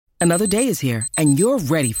Another day is here, and you're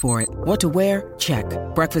ready for it. What to wear? Check.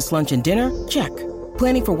 Breakfast, lunch, and dinner? Check.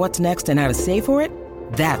 Planning for what's next and how to save for it?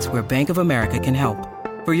 That's where Bank of America can help.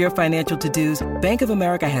 For your financial to-dos, Bank of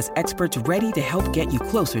America has experts ready to help get you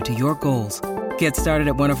closer to your goals. Get started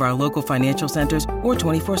at one of our local financial centers or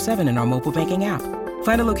 24/7 in our mobile banking app.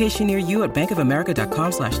 Find a location near you at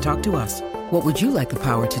bankofamerica.com/talktous. What would you like the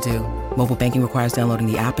power to do? Mobile banking requires downloading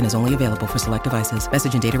the app and is only available for select devices.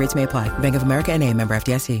 Message and data rates may apply. Bank of America N.A., member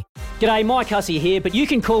FDIC. G'day, Mike Hussey here, but you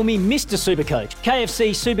can call me Mr. Supercoach. KFC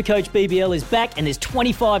Supercoach BBL is back and there's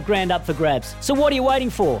 25 grand up for grabs. So what are you waiting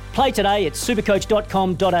for? Play today at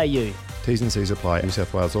supercoach.com.au. T's and C's apply. New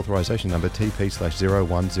South Wales authorisation number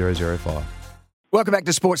TP/01005. Welcome back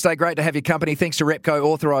to Sports Day. Great to have your company. Thanks to Repco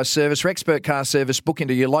Authorised Service. For expert car service, book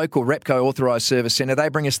into your local Repco Authorised Service Centre. They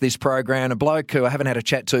bring us this program. A bloke who I haven't had a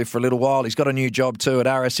chat to for a little while. He's got a new job too at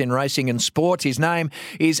RSN Racing and Sport. His name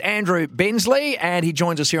is Andrew Bensley, and he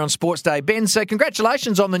joins us here on Sports Day. Ben, so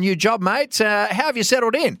congratulations on the new job, mate. How have you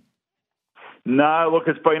settled in? No, look,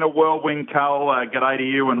 it's been a whirlwind, Cole. G'day to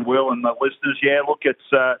you and Will and the listeners. Yeah, look,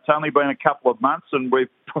 it's only been a couple of months and we've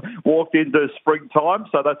walked into springtime,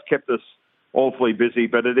 so that's kept us awfully busy,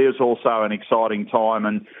 but it is also an exciting time.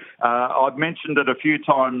 And I've mentioned it a few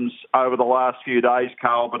times over the last few days,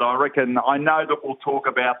 Carl, but I know that we'll talk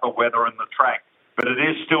about the weather and the track, but it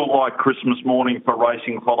is still like Christmas morning for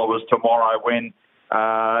racing followers tomorrow when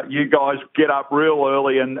you guys get up real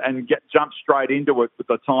early and jump straight into it with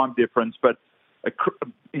the time difference. But,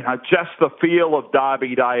 just the feel of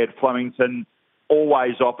Derby Day at Flemington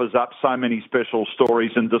always offers up so many special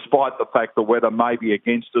stories, and despite the fact the weather may be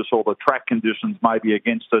against us or the track conditions may be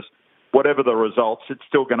against us, whatever the results, it's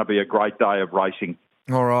still going to be a great day of racing.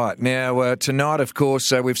 All right. Now, tonight, of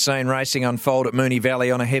course, we've seen racing unfold at Moonee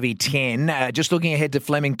Valley on a heavy 10. Just looking ahead to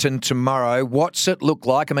Flemington tomorrow, what's it look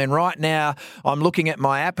like? I mean, right now, I'm looking at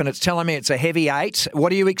my app and it's telling me it's a heavy 8.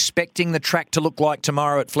 What are you expecting the track to look like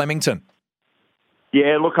tomorrow at Flemington?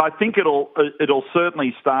 Yeah, look, I think it'll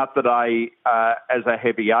certainly start the day as a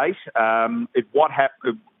heavy 8.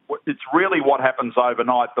 It's really what happens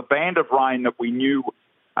overnight. The band of rain that we knew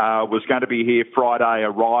was going to be here Friday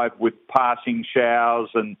arrived with passing showers,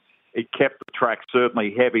 and it kept the track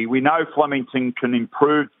certainly heavy. We know Flemington can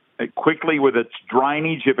improve quickly with its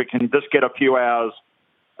drainage if it can just get a few hours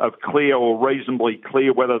of clear or reasonably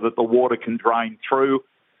clear weather that the water can drain through.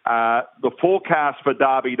 The forecast for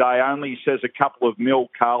Derby Day only says a couple of mil,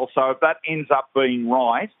 Carl. So if that ends up being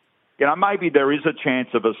right, maybe there is a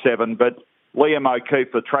chance of a 7. But Liam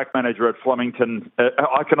O'Keefe, the track manager at Flemington,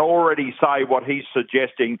 I can already say what he's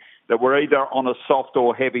suggesting, that we're either on a soft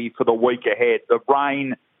or heavy for the week ahead. The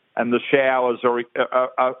rain and the showers are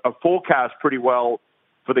forecast pretty well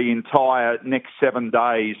for the entire next 7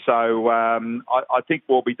 days. So I think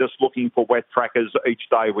we'll be just looking for wet trackers each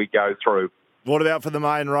day we go through. What about for the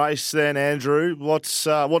main race then, Andrew? What's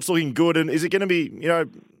looking good, and is it going to be, a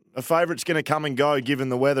favourite's going to come and go given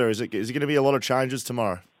the weather? Is it going to be a lot of changes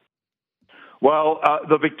tomorrow? Well,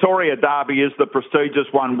 the Victoria Derby is the prestigious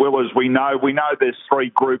one, Will, as we know. We know there's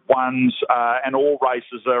 3 Group 1s and all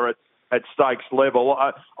races are at stakes level.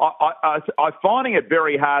 I'm finding it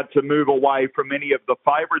very hard to move away from any of the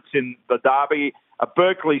favourites in the Derby.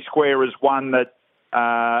 Berkeley Square is one that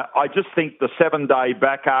I just think the 7-day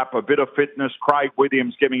backup, a bit of fitness, Craig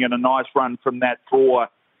Williams giving it a nice run from that draw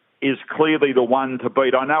is clearly the one to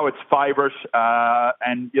beat. I know it's favourite,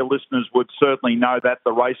 and your listeners would certainly know that,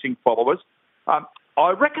 the racing followers.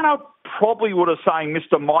 I reckon I probably would have saying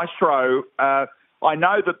Mr. Maestro. I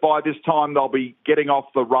know that by this time they'll be getting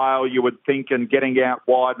off the rail, you would think, and getting out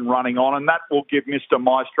wide and running on, and that will give Mr.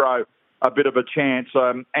 Maestro a bit of a chance.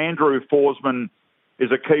 Andrew Forsman is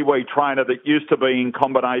a Kiwi trainer that used to be in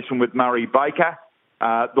combination with Murray Baker,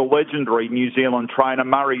 the legendary New Zealand trainer.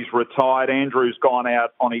 Murray's retired. Andrew's gone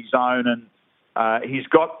out on his own, and he's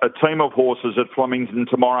got a team of horses at Flemington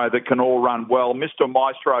tomorrow that can all run well. Mr.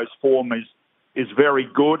 Maestro's form is very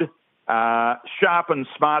good. Sharp and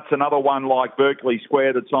Smart's another one like Berkeley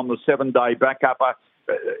Square that's on the 7-day backup.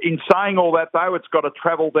 In saying all that, though, it's got to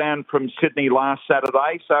travel down from Sydney last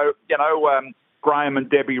Saturday. So, Graham and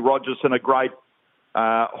Debbie Rogerson are great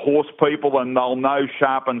horse people, and they'll know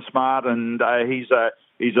Sharp and Smart, and he's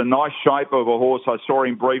a nice shape of a horse. I saw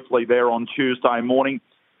him briefly there on Tuesday morning.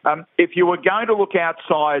 If you were going to look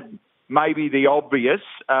outside maybe the obvious,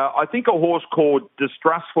 I think a horse called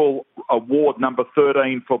Distrustful Award, number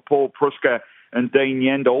 13 for Paul Pruska and Dean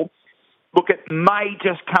Yendall. Look, it may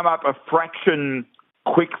just come up a fraction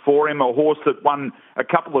quick for him, a horse that won a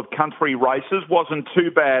couple of country races, wasn't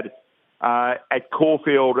too bad at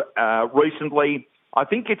Caulfield recently. I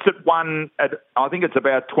think it's I think it's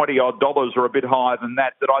about $20 odd or a bit higher than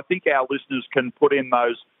that. That I think our listeners can put in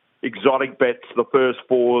those exotic bets, the first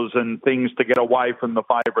fours and things to get away from the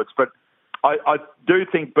favourites. But I do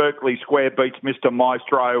think Berkeley Square beats Mr.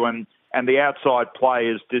 Maestro and the outside play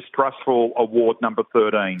is Distrustful Award number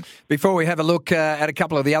 13. Before we have a look at a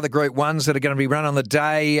couple of the other Group 1s that are going to be run on the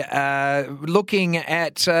day, looking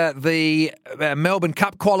at the Melbourne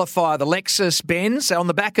Cup qualifier, the Lexus Benz, on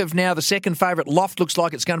the back of now the second favourite Loft looks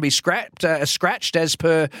like it's going to be scratched as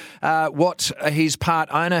per what his part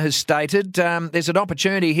owner has stated. There's an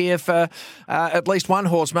opportunity here for at least one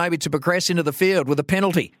horse maybe to progress into the field with a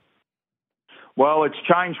penalty. Well, it's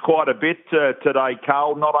changed quite a bit today,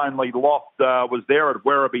 Carl. Not only Loft was there at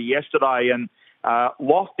Werribee yesterday, and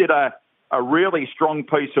Loft did a really strong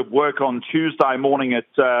piece of work on Tuesday morning at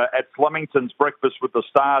Flemington's Breakfast with the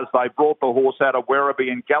Stars. They brought the horse out of Werribee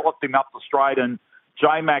and galloped him up the straight, and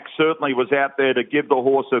J-Mac certainly was out there to give the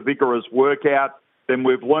horse a vigorous workout. Then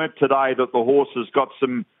we've learnt today that the horse has got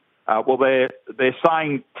some, they're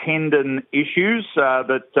saying tendon issues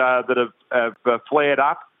that have flared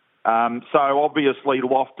up. So obviously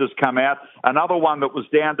Loft has come out. Another one that was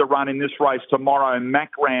down to run in this race tomorrow,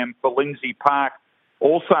 Macram for Lindsay Park,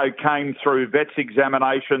 also came through vets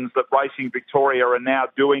examinations that Racing Victoria are now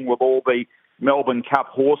doing with all the Melbourne Cup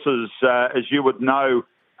horses. As you would know,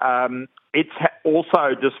 it's also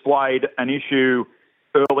displayed an issue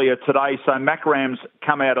earlier today. So Macram's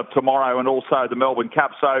come out of tomorrow and also the Melbourne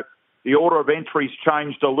Cup. So the order of entries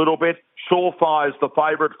changed a little bit. Surefire's the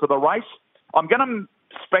favourite for the race. I'm going to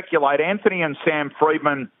speculate Anthony and Sam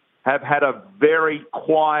Freedman have had a very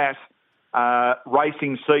quiet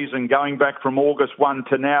racing season going back from August 1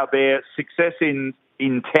 to now. Their success in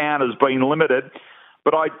town has been limited.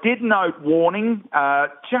 But I did note Warning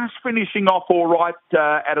just finishing off all right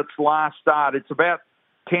at its last start. It's about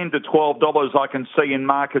 $10 to $12 I can see in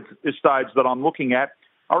market at this stage that I'm looking at.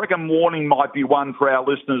 I reckon Warning might be one for our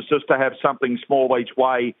listeners just to have something small each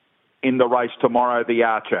way in the race tomorrow, the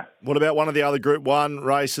Archer. What about one of the other Group 1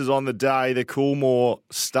 races on the day, the Coolmore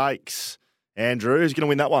Stakes? Andrew, who's going to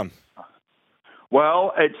win that one?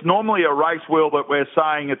 Well, it's normally a race, Will, that we're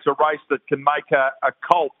saying it's a race that can make a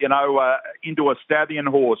colt, into a stallion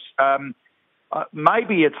horse.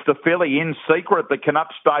 Maybe it's the filly In Secret that can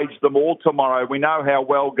upstage them all tomorrow. We know how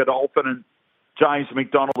well Godolphin and James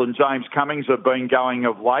McDonald and James Cummings have been going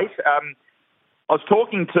of late. I was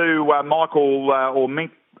talking to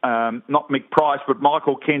not Mick Price, but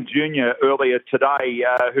Michael Kent Jr. earlier today,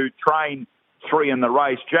 who trained 3 in the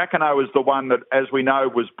race. Jacquinot is the one that, as we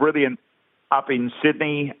know, was brilliant up in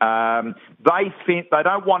Sydney. They think they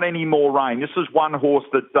don't want any more rain. This is one horse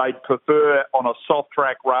that they'd prefer on a soft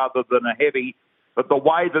track rather than a heavy. But the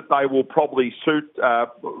way that they will probably suit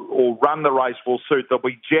or run the race will suit. There'll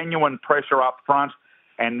be genuine pressure up front,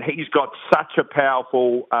 and he's got such a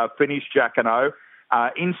powerful finish, Jacquinot.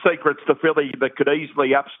 In Secret's the filly that could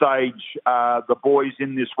easily upstage the boys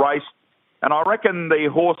in this race. And I reckon the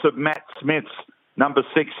horse of Matt Smith's, number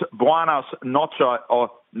 6, Buenos Noche,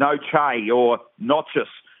 or Noche, or Notches,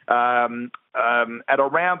 at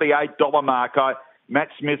around the $8 mark. Matt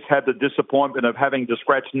Smith had the disappointment of having to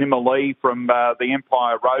scratch Nimali from the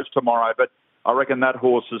Empire Rose tomorrow, but I reckon that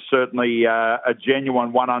horse is certainly a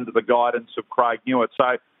genuine one under the guidance of Craig Newitt.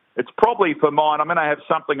 So it's probably for mine. I'm going to have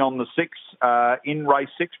something on the 6 in race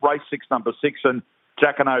 6, number 6, and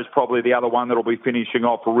Jacquinot's probably the other one that'll be finishing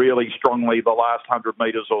off really strongly the last 100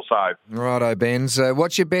 metres or so. Righto, Benz.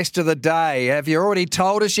 What's your best of the day? Have you already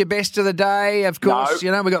told us your best of the day? Of course,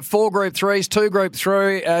 no. We've got 4 Group 3s, 2 Group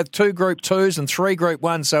 3, 2 Group 2s and 3 Group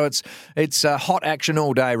 1s, so it's hot action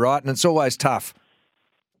all day, right? And it's always tough.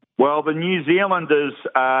 Well, the New Zealanders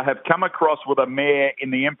have come across with a mare in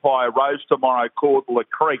the Empire Rose tomorrow called Le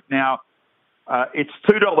Creek. Now, it's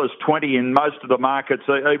 $2.20 in most of the markets,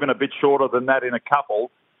 even a bit shorter than that in a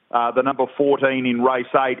couple. The number 14 in race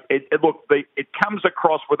 8. It comes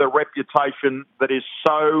across with a reputation that is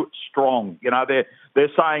so strong. They're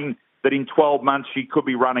saying that in 12 months she could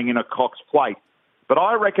be running in a Cox Plate. But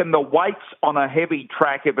I reckon the weights on a heavy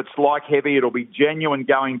track, if it's like heavy, it'll be genuine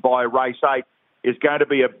going by race 8, is going to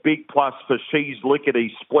be a big plus for She's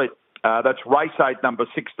Lickety Split. That's race 8, number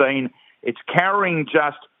 16. It's carrying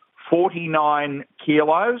just 49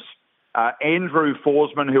 kilos. Andrew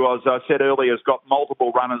Forsman, who, as I said earlier, has got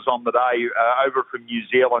multiple runners on the day over from New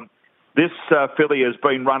Zealand. This filly has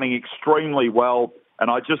been running extremely well, and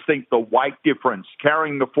I just think the weight difference,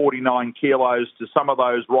 carrying the 49 kilos to some of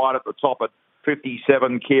those right at the top at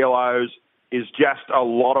 57 kilos, is just a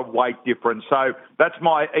lot of weight difference. So that's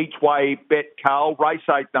my each-way bet, Carl. Race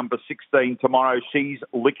 8, number 16 tomorrow. She's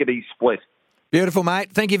Lickety Split. Beautiful,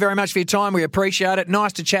 mate. Thank you very much for your time. We appreciate it.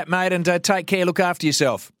 Nice to chat, mate, and take care. Look after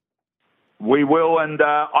yourself. We will, and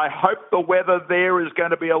I hope the weather there is going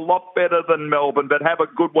to be a lot better than Melbourne, but have a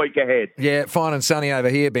good week ahead. Yeah, fine and sunny over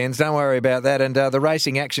here, Benz. Don't worry about that. And the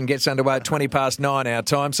racing action gets underway at 9:20 our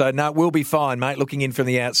time, so no, we'll be fine, mate, looking in from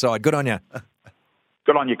the outside. Good on you.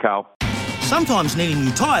 Good on you, Carl. Sometimes needing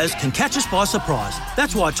new tyres can catch us by surprise.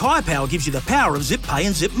 That's why Tyre Power gives you the power of Zip Pay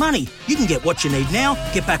and Zip Money. You can get what you need now,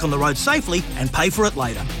 get back on the road safely and pay for it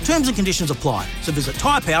later. Terms and conditions apply. So visit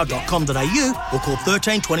tyrepower.com.au or call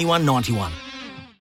 13 21 91.